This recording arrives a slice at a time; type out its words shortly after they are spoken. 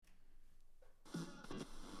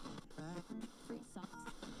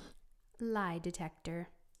Lie detector.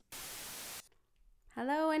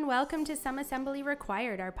 Hello and welcome to Some Assembly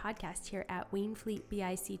Required, our podcast here at Wainfleet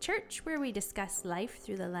BIC Church, where we discuss life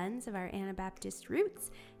through the lens of our Anabaptist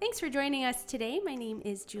roots. Thanks for joining us today. My name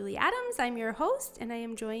is Julie Adams. I'm your host, and I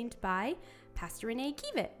am joined by Pastor Renee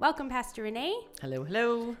Kiewit. Welcome, Pastor Renee. Hello,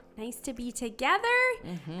 hello. Nice to be together.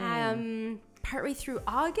 Partway through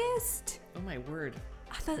August. Oh my word.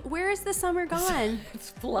 I thought, where is the summer gone? It's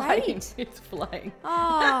flying. Right? It's flying.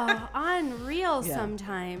 Oh, unreal Yeah.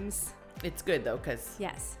 sometimes. It's good though, because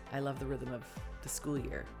Yes. I love the rhythm of the school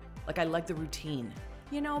year. Like I like the routine.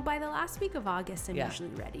 You know, by the last week of August, I'm Yeah. usually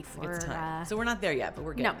ready for It's time. So we're not there yet, but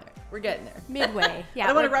we're getting no. there. We're getting there. midway. Yeah, I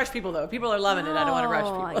don't want to rush people though. People are loving it. I don't want to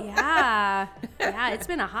rush people. Yeah, it's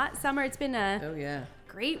been a hot summer. It's been a Oh yeah.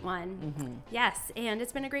 great one. Yes, and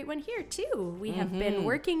it's been a great one here too. We have been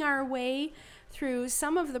working our way through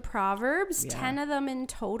some of the Proverbs, 10 of them in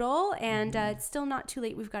total, and it's still not too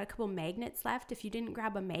late. We've got a couple magnets left. If you didn't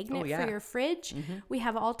grab a magnet for your fridge, we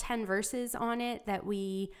have all 10 verses on it that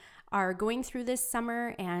we are going through this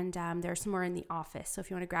summer, and there's some more in the office. So if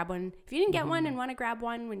you want to grab one, if you didn't get one and want to grab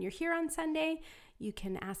one when you're here on Sunday, you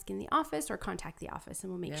can ask in the office or contact the office,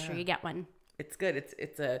 and we'll make sure you get one. It's good.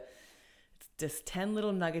 It's just 10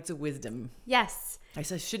 little nuggets of wisdom. Yes. I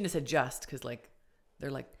shouldn't have said just, because like they're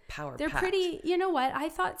like power They're packed. pretty, you know what? I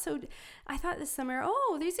thought this summer,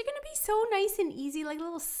 these are going to be so nice and easy, like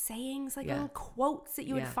little sayings, like little quotes that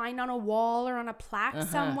you would find on a wall or on a plaque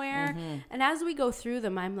somewhere. And as we go through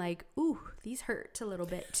them, I'm like, ooh, these hurt a little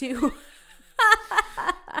bit too.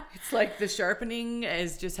 It's like the sharpening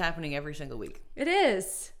is just happening every single week. It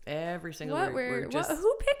is. Every single week. We're just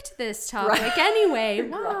who picked this topic anyway?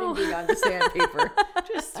 Wow. grinding on the sandpaper.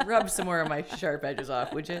 Just rub some more of my sharp edges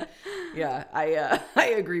off, would you? Yeah, I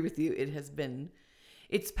agree with you.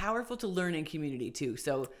 It's powerful to learn in community too.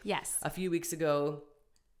 So Yes. a few weeks ago,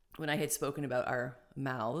 when I had spoken about our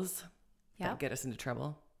mouths that get us into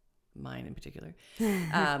trouble, mine in particular,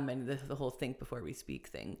 and the whole think before we speak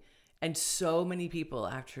thing. And so many people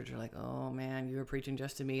afterwards are like, oh man, you were preaching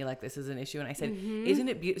just to me. Like this is an issue. And I said, isn't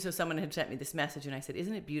it beautiful? So someone had sent me this message and I said,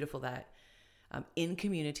 isn't it beautiful that in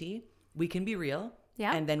community, we can be real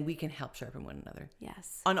and then we can help sharpen one another.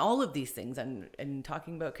 Yes. On all of these things and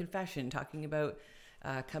talking about confession, talking about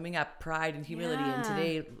coming up, pride and humility, and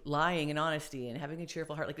today lying and honesty and having a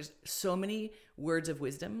cheerful heart. Like there's so many words of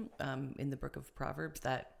wisdom in the book of Proverbs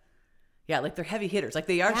that like they're heavy hitters. Like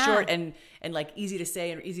they are short and like easy to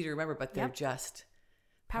say and easy to remember, but they're just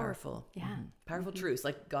powerful. Yeah. Powerful truths.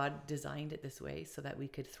 Like God designed it this way so that we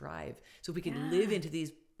could thrive. So if we could live into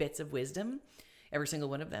these bits of wisdom, every single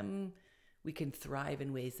one of them, we can thrive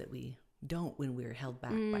in ways that we don't when we're held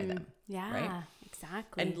back by them. Yeah, right?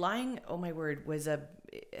 Exactly. And lying, oh my word, was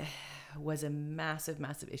a massive,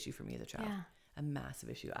 massive issue for me as a child. Yeah. A massive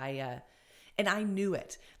issue. And I knew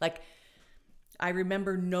it. Like, I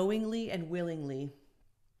remember knowingly and willingly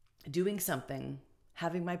doing something,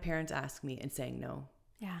 having my parents ask me and saying no.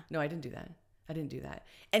 Yeah. No, I didn't do that. I didn't do that.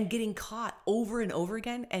 And getting caught over and over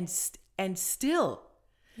again and still.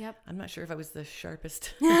 Yep. I'm not sure if I was the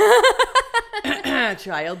sharpest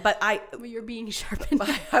child, but You're being sharpened.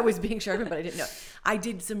 I was being sharpened, but I didn't know. I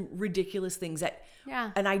did some ridiculous things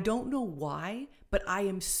and I don't know why, but I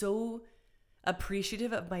am so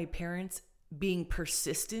appreciative of my parents being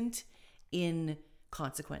persistent in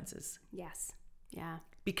consequences. Yes. Yeah.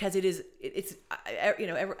 Because it's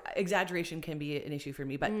exaggeration can be an issue for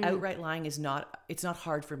me, but outright lying it's not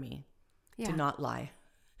hard for me to not lie.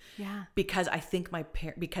 Yeah. Because I think my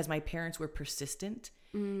parents were persistent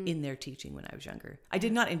in their teaching when I was younger. I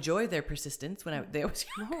did not enjoy their persistence when I was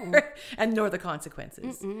younger, and nor the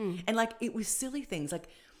consequences. And like it was silly things. Like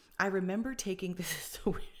I remember taking this is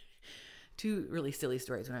so weird, two really silly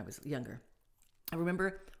stories when I was younger. I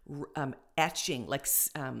remember etching, like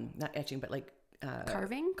not etching, but like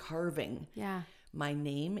carving. Yeah. My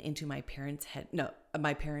name into my parents'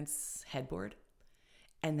 headboard,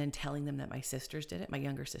 and then telling them that my sisters did it, my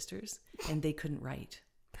younger sisters, and they couldn't write.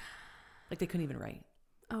 Like they couldn't even write.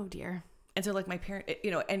 Oh dear. And so like my parent,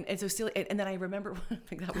 and so silly. And then I remember,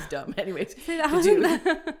 like that was dumb. Anyways,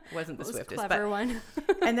 wasn't the swiftest, clever one.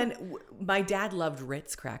 And then my dad loved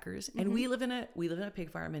Ritz crackers, and we live in a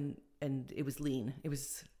pig farm, and it was lean.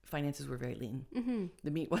 Finances were very lean.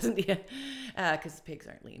 The meat wasn't because pigs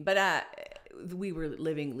aren't lean, but we were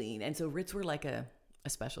living lean, and so Ritz were like a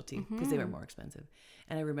specialty because they were more expensive.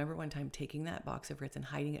 And I remember one time taking that box of Ritz and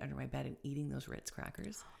hiding it under my bed and eating those Ritz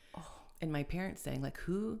crackers, and my parents saying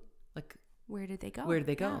where did they go?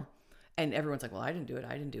 Yeah. And everyone's like, well, I didn't do it.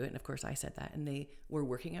 And of course I said that. And they were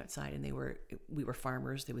working outside, and we were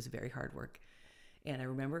farmers. It was very hard work. And I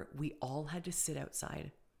remember we all had to sit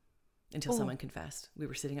outside until someone confessed. We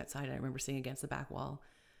were sitting outside, and I remember sitting against the back wall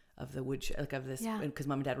of the wood, of this, because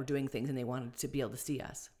mom and dad were doing things and they wanted to be able to see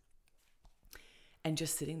us. And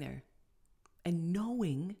just sitting there and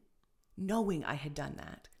knowing I had done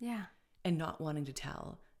that. Yeah. And not wanting to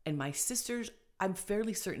tell. And my sisters, I'm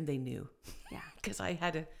fairly certain they knew. Yeah. Because I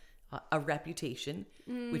had a reputation,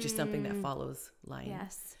 which is something that follows lying.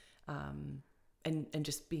 Yes. And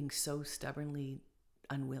just being so stubbornly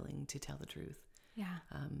unwilling to tell the truth. Yeah.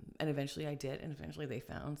 And eventually I did. And eventually they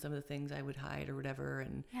found some of the things I would hide or whatever.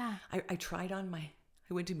 And I tried on I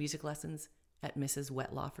went to music lessons at Mrs.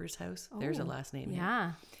 Wetlaufer's house. Oh, there's a last name.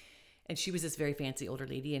 Yeah. And she was this very fancy older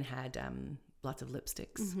lady and had lots of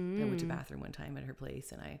lipsticks. Mm-hmm. I went to the bathroom one time at her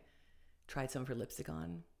place and I tried some of her lipstick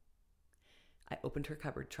on. I opened her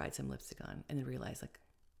cupboard, tried some lipstick on, and then realized, like,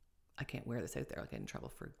 I can't wear this out there. I'll get in trouble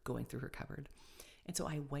for going through her cupboard. And so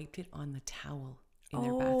I wiped it on the towel in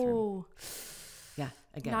their bathroom. Yeah,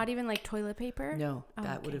 again. Not even like toilet paper? No,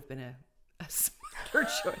 that would have been a smarter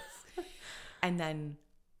choice. And then,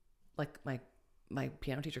 like, my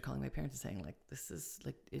piano teacher calling my parents and saying, like, this is,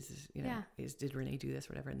 like, did Renee do this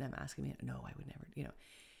or whatever? And them asking me, no, I would never,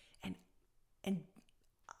 And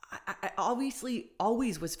I obviously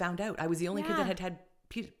always was found out. I was the only kid that had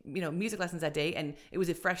music lessons that day, and it was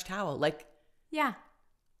a fresh towel. Like, yeah,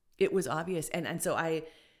 it was obvious. And so I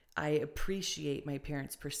appreciate my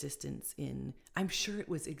parents' persistence in, I'm sure it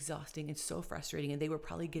was exhausting and so frustrating. And they were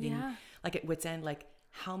probably getting like at wit's end, like,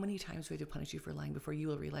 how many times do we have to punish you for lying before you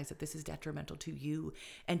will realize that this is detrimental to you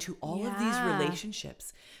and to all of these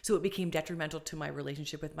relationships? So it became detrimental to my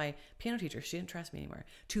relationship with my piano teacher. She didn't trust me anymore.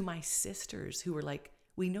 To my sisters who were like,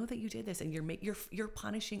 we know that you did this and you're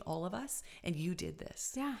punishing all of us and you did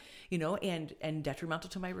this. Yeah. And detrimental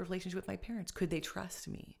to my relationship with my parents. Could they trust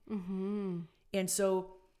me? Mm-hmm. And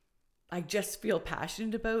so I just feel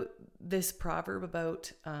passionate about this proverb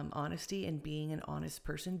about honesty and being an honest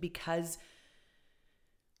person, because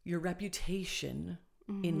your reputation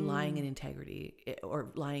in lying and integrity,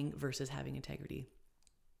 or lying versus having integrity,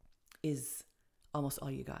 is almost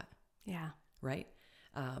all you got. Yeah. Right?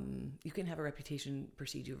 You can have a reputation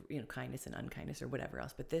precede you, kindness and unkindness or whatever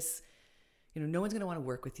else. But this, no one's going to want to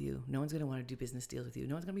work with you. No one's going to want to do business deals with you.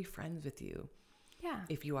 No one's going to be friends with you. Yeah.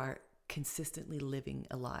 If you are consistently living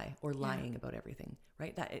a lie or lying about everything,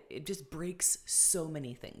 right? That it just breaks so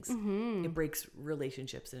many things. Mm-hmm. It breaks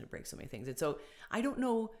relationships and it breaks so many things. And so I don't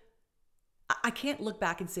know, I can't look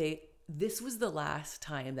back and say, this was the last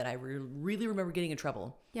time that I really remember getting in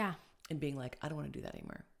trouble. Yeah. And being like, I don't want to do that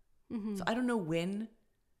anymore. Mm-hmm. So I don't know when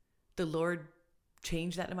the Lord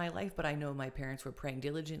changed that in my life, but I know my parents were praying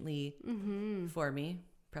diligently for me,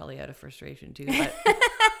 probably out of frustration too, but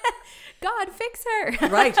God, fix her.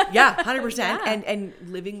 Right. Yeah. 100%. Yeah. And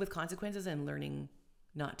living with consequences and learning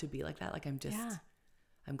not to be like that. Like, I'm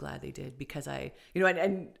glad they did, because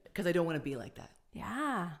and because I don't want to be like that.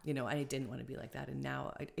 Yeah. I didn't want to be like that. And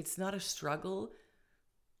now it's not a struggle.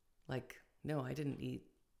 Like, no, I didn't eat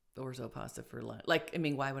orzo pasta for lunch. Like, I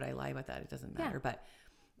mean, why would I lie about that? It doesn't matter. Yeah.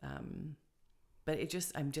 But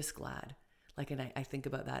I'm just glad. Like, and I think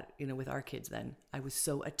about that, with our kids then. I was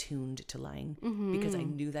so attuned to lying because I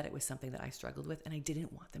knew that it was something that I struggled with, and I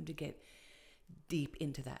didn't want them to get deep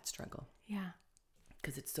into that struggle. Yeah.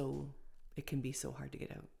 Because it can be so hard to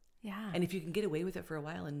get out. Yeah. And if you can get away with it for a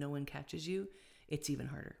while and no one catches you, it's even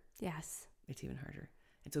harder. Yes. It's even harder.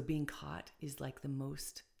 And so being caught is like the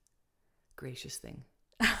most gracious thing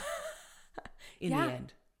in the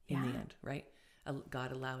end, right?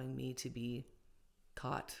 God allowing me to be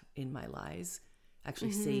caught in my lies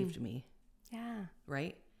actually saved me. Yeah.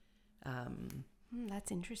 Right?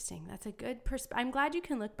 That's interesting. That's a good perspective. I'm glad you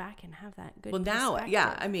can look back and have that good perspective. Well, now,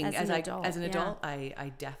 yeah. I mean, as an adult,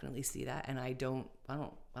 I definitely see that. And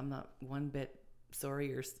I'm not one bit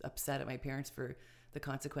sorry or upset at my parents for the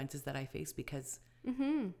consequences that I face, because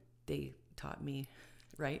they taught me,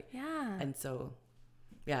 right? Yeah. And so,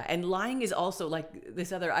 yeah. And lying is also like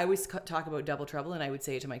this other, I always talk about double trouble, and I would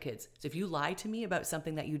say it to my kids. So if you lie to me about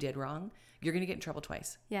something that you did wrong, you're going to get in trouble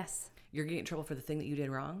twice. Yes. You're going to get in trouble for the thing that you did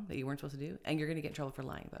wrong, that you weren't supposed to do, and you're going to get in trouble for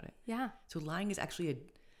lying about it. Yeah. So lying is actually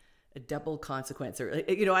a double consequence. Or,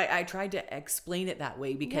 I tried to explain it that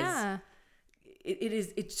way because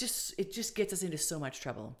it just gets us into so much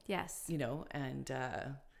trouble. Yes.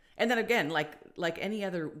 And then again, like any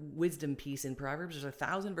other wisdom piece in Proverbs, there's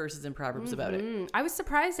 1,000 verses in Proverbs about it. I was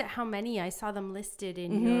surprised at how many I saw them listed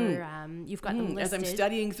in your, you've got them listed. As I'm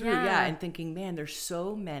studying through, and thinking, man, there's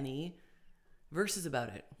so many verses about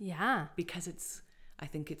it. Yeah. Because I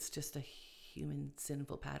think it's just a human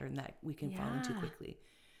sinful pattern that we can fall into quickly.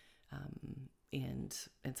 And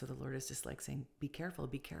so the Lord is just like saying, be careful,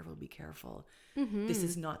 be careful, be careful. This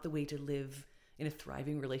is not the way to live in a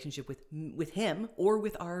thriving relationship with him or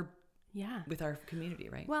with our community,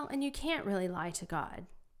 right? Well, and you can't really lie to God.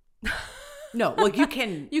 No, well, you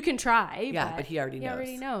can try, but he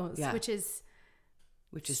already knows. Yeah. Which is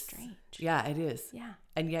strange. Yeah, it is. Yeah.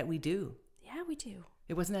 And yet we do. Yeah, we do.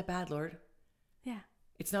 It wasn't that bad, Lord. Yeah.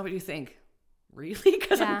 It's not what you think. Really?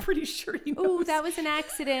 Because I'm pretty sure he knows. Oh, that was an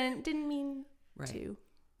accident. Didn't mean to.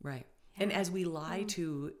 Right. Yeah. And as we lie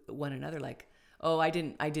to one another, like, oh, I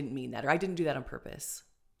didn't mean that, or I didn't do that on purpose.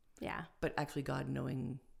 Yeah. But actually God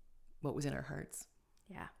knowing what was in our hearts.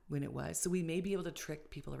 Yeah. When it was. So we may be able to trick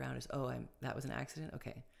people around as, oh, that was an accident.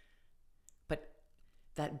 Okay. But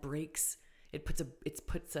that breaks, it puts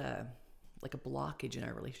a like a blockage in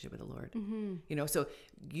our relationship with the Lord. You know, so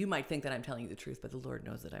you might think that I'm telling you the truth, but the Lord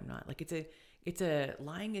knows that I'm not. Like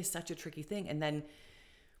lying is such a tricky thing. And then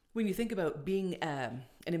when you think about being an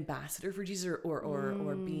ambassador for Jesus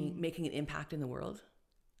or making an impact in the world,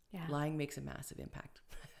 lying makes a massive impact.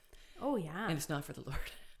 Oh yeah. And it's not for the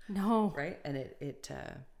Lord. No. Right? And it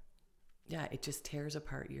just tears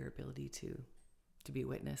apart your ability to be a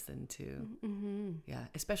witness and to,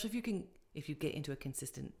 especially if you get into a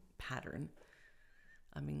consistent pattern.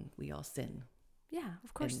 I mean, we all sin. Yeah,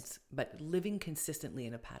 of course. But living consistently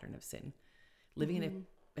in a pattern of sin, living in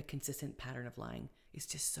a consistent pattern of lying is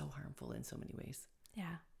just so harmful in so many ways.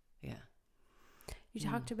 Yeah. Yeah. You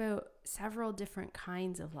talked about several different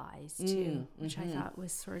kinds of lies too, which I thought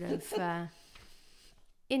was sort of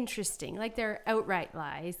interesting. Like they're outright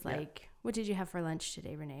lies. Like, what did you have for lunch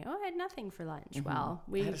today, Renee? Oh, I had nothing for lunch. Well,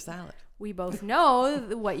 I had a salad. We both know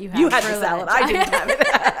what you had. You had for a salad. Lunch. I didn't have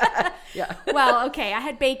it. Yeah. Well, okay. I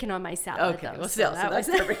had bacon on my salad. Okay. Though, well, still, so that's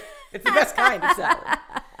perfect. It's the best kind of salad.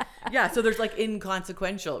 Yeah. So there's like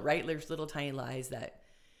inconsequential, right? There's little tiny lies that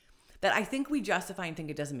I think we justify and think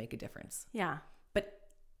it doesn't make a difference. Yeah. But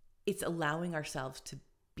it's allowing ourselves to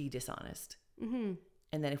be dishonest. And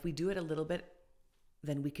then if we do it a little bit,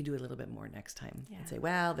 then we can do a little bit more next time and say,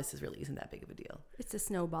 well, this isn't that big of a deal. It's a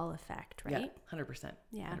snowball effect, right? Yeah, 100%.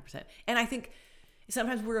 Yeah. 100%. And I think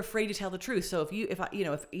sometimes we're afraid to tell the truth. So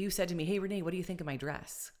if you said to me, hey, Renee, what do you think of my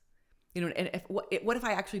dress? You know, and what if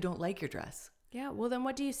I actually don't like your dress? Yeah. Well, then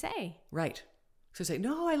what do you say? Right. So say,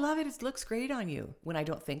 no, I love it. It looks great on you, when I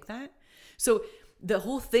don't think that. So the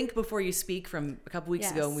whole think before you speak from a couple weeks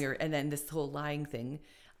ago, and then this whole lying thing,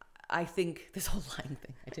 I think this whole lying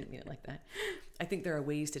thing, I didn't mean it like that. I think there are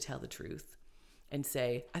ways to tell the truth and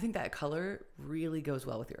say, I think that color really goes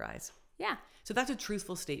well with your eyes. Yeah. So that's a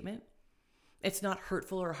truthful statement. It's not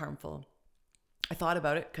hurtful or harmful. I thought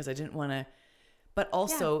about it because I didn't want to, but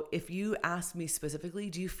also if you ask me specifically,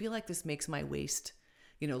 do you feel like this makes my waist,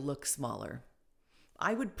 look smaller?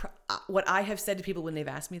 I would, what I have said to people when they've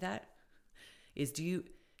asked me that is, do you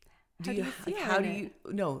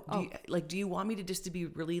want me to just to be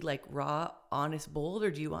really like raw, honest, bold, or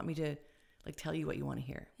do you want me to like tell you what you want to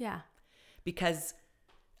hear? Yeah. Because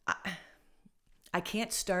I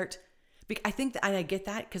can't start, I think that, and I get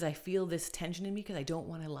that because I feel this tension in me because I don't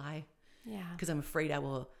want to lie. Yeah. Because I'm afraid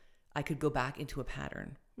I could go back into a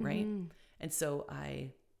pattern. Right. And so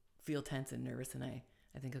I feel tense and nervous and I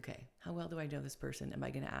think, okay, how well do I know this person? Am I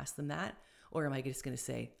going to ask them that? Or am I just going to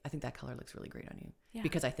say, I think that color looks really great on you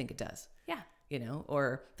because I think it does. Yeah.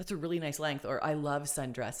 Or that's a really nice length, or I love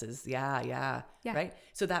sundresses. Yeah. Right.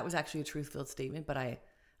 So that was actually a truth-filled statement, but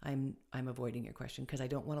I'm avoiding your question because I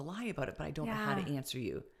don't want to lie about it, but I don't know how to answer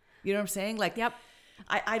you. You know what I'm saying? Like, yep.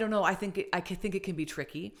 I don't know. I think it can be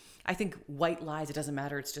tricky. I think white lies, it doesn't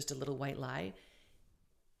matter. It's just a little white lie.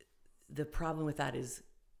 The problem with that is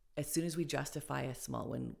as soon as we justify a small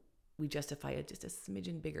one, we justify just a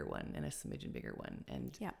smidgen bigger one and a smidgen bigger one.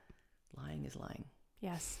 And lying is lying.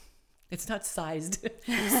 Yes. It's not sized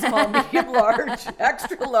small, medium, large,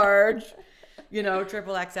 extra large,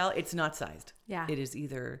 triple XL. It's not sized. Yeah. It's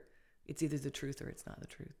either the truth or it's not the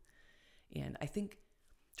truth. And I think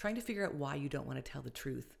trying to figure out why you don't want to tell the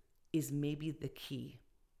truth is maybe the key.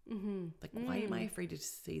 Like, why am I afraid to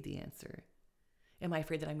say the answer? Am I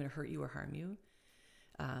afraid that I'm going to hurt you or harm you?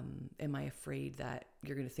 Am I afraid that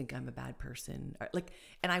you're going to think I'm a bad person?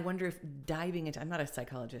 And I wonder if diving into, I'm not a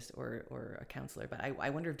psychologist or a counselor, but I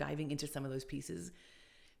wonder if diving into some of those pieces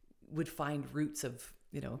would find roots of,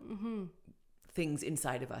 things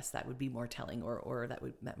inside of us that would be more telling or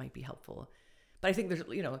that might be helpful. But I think there's,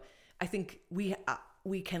 I think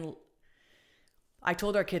we can, I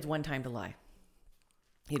told our kids one time to lie.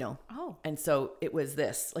 And so it was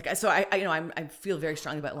this, I feel very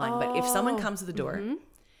strongly about lying, but if someone comes to the door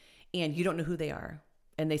and you don't know who they are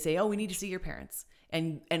and they say, oh, we need to see your parents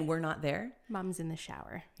and we're not there. Mom's in the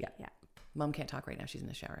shower. Yeah. Mom can't talk right now. She's in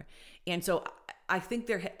the shower. And so I think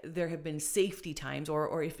there have been safety times,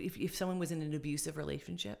 or if someone was in an abusive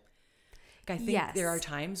relationship, I think there are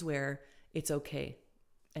times where it's okay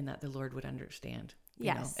and that the Lord would understand.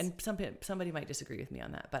 You know? And somebody might disagree with me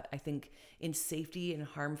on that, but I think in safety and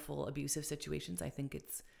harmful abusive situations, I think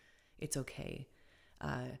it's okay.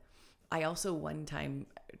 I also one time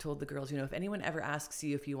told the girls, if anyone ever asks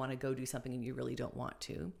you if you want to go do something and you really don't want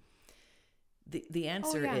to, the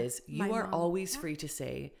answer is you are always free to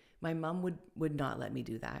say, my mom would not let me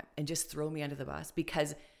do that, and just throw me under the bus,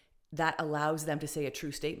 because that allows them to say a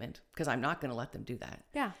true statement, because I'm not going to let them do that.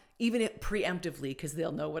 Yeah. Even if preemptively, because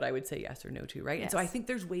they'll know what I would say yes or no to, right? Yes. And so I think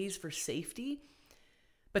there's ways for safety,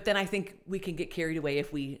 but then I think we can get carried away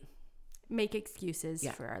if we make excuses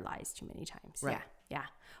for our lies too many times. Right. Yeah.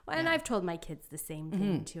 Well, and I've told my kids the same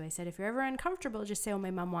thing too. I said, if you're ever uncomfortable, just say, oh,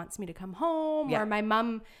 my mom wants me to come home, or my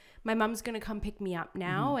mom's going to come pick me up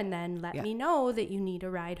now, and then let me know that you need a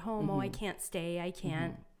ride home. Oh, I can't stay. I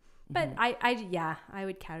can't. But I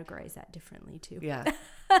would categorize that differently too. Yeah.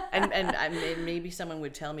 and maybe someone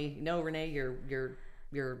would tell me, no, Renee, you're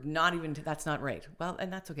not even, that's not right. Well,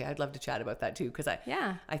 and that's okay. I'd love to chat about that too. Because I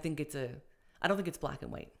think I don't think it's black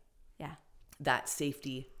and white. Yeah. That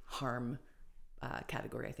safety harm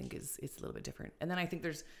category, I think it's a little bit different. And then I think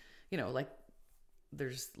there's,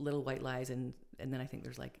 there's little white lies, and then I think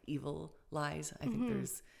there's like evil lies. I think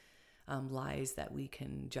there's lies that we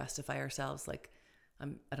can justify ourselves. Like,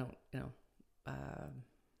 I'm not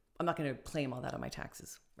going to claim all that on my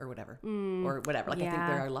taxes or whatever, or whatever. Like, I think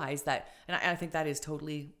there are lies that, and I think that is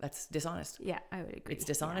that's dishonest. Yeah, I would agree. It's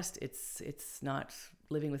dishonest. Yeah. It's not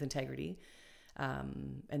living with integrity.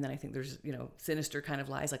 And then I think there's, sinister kind of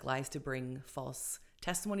lies, like lies to bring false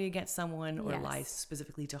testimony against someone, or lies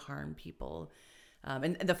specifically to harm people.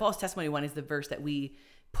 And the false testimony one is the verse that we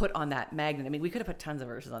put on that magnet. I mean, we could have put tons of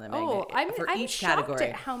verses on the magnet for each shocked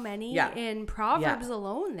category. At how many in Proverbs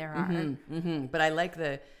alone there are. But I like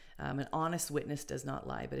an honest witness does not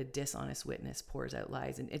lie, but a dishonest witness pours out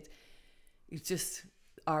lies. And it's just,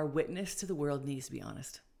 our witness to the world needs to be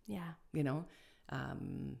honest. Yeah.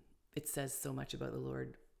 It says so much about the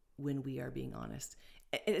Lord when we are being honest.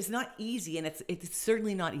 It's not easy, and it's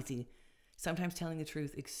certainly not easy. Sometimes telling the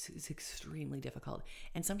truth is extremely difficult,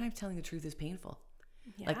 and sometimes telling the truth is painful.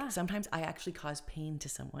 Yeah. Like, sometimes I actually cause pain to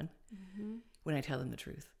someone when I tell them the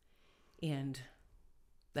truth, and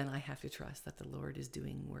then I have to trust that the Lord is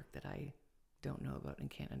doing work that I don't know about and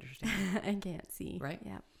can't understand and can't see. Right?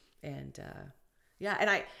 Yeah. And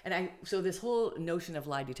and I so this whole notion of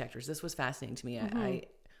lie detectors, this was fascinating to me.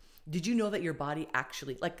 Did you know that your body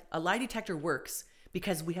actually, like, a lie detector works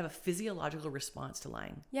because we have a physiological response to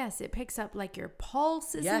lying? Yes, it picks up like your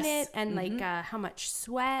pulse, isn't it? And like how much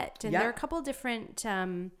sweat. And there are a couple different...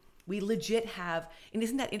 We legit have, and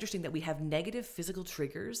isn't that interesting that we have negative physical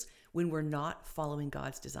triggers when we're not following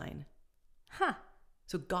God's design? Huh.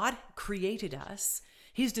 So God created us.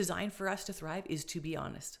 His design for us to thrive is to be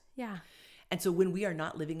honest. Yeah. And so when we are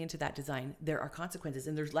not living into that design, there are consequences,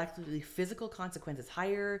 and there's likely physical consequences.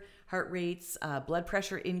 Higher heart rates, blood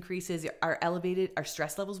pressure increases, are elevated, our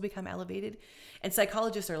stress levels become elevated. And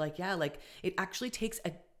psychologists are like, it actually takes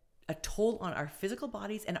a toll on our physical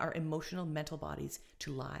bodies and our emotional, mental bodies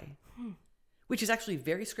to lie, which is actually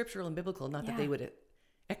very scriptural and biblical. Not that they would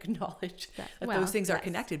acknowledge that those things are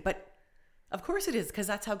connected, but of course it is, because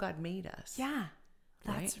that's how God made us. Yeah.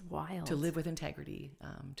 That's wild. To live with integrity,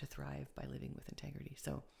 to thrive by living with integrity.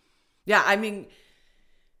 So, yeah, I mean,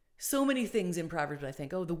 so many things in Proverbs, I think,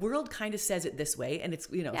 the world kind of says it this way. And it's,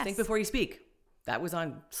 think before you speak. That was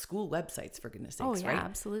on school websites, for goodness sakes, right?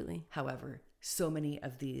 Absolutely. However, so many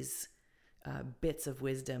of these bits of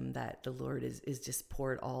wisdom that the Lord is just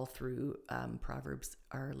poured all through Proverbs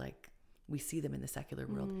are like, we see them in the secular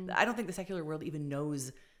world. I don't think the secular world even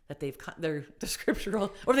knows that they're the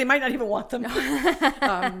scriptural, or they might not even want them.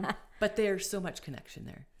 But there's so much connection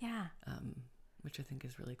there. Yeah. Which I think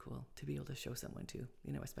is really cool to be able to show someone too,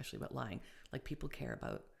 especially about lying. Like, people care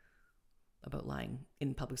about lying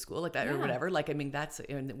in public school, like that, or whatever. Like, I mean, that's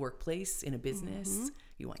in the workplace, in a business.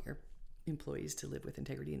 You want your employees to live with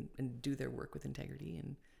integrity and do their work with integrity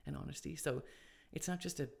and honesty. So it's not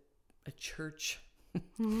just a church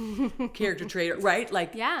character trait, right?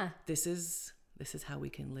 Like, this is how we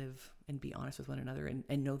can live and be honest with one another,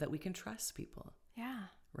 and know that we can trust people. Yeah.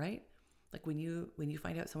 Right? Like, when you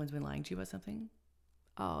find out someone's been lying to you about something.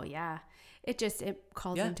 Oh, yeah. It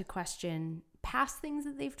calls into question past things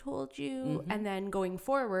that they've told you. And then going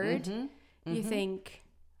forward, you think,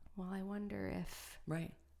 well, I wonder if.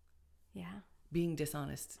 Right. Yeah. Being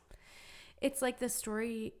dishonest. It's like the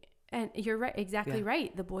story And you're right, exactly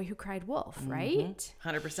right. The boy who cried wolf, right?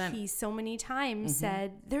 100%. He so many times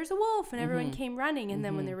said, "There's a wolf," and everyone came running. And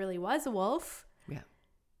then when there really was a wolf,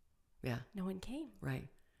 no one came. Right.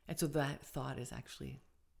 And so that thought is actually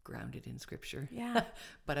grounded in Scripture. Yeah.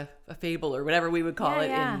 But a fable or whatever we would call it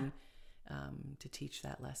in to teach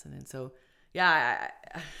that lesson. And so,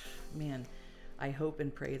 man, I hope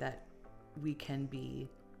and pray that we can be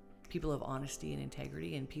people of honesty and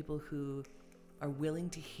integrity and people who are willing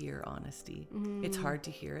to hear honesty. It's hard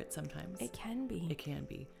to hear it sometimes. It can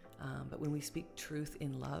be. But when we speak truth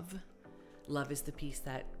in love is the piece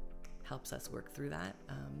that helps us work through that.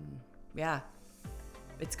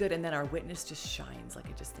 It's good. And then our witness just shines. Like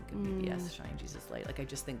I just think of BBS, shine Jesus light. Like I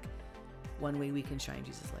just think one way we can shine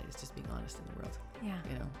Jesus light is just being honest in the world. Yeah.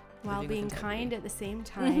 You know, while being kind at the same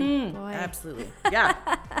time. Boy. Absolutely. Yeah.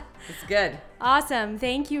 It's good. Awesome.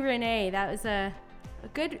 Thank you, Renee. That was a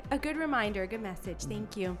good reminder, a good message.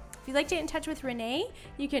 Thank you. If you'd like to get in touch with Renee,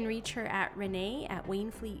 you can reach her at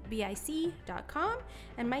renee@waynefleetbic.com,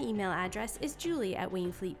 and my email address is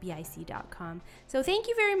julie@waynefleetbic.com. So thank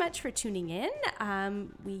you very much for tuning in.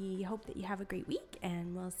 We hope that you have a great week,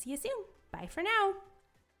 and we'll see you soon. Bye for now.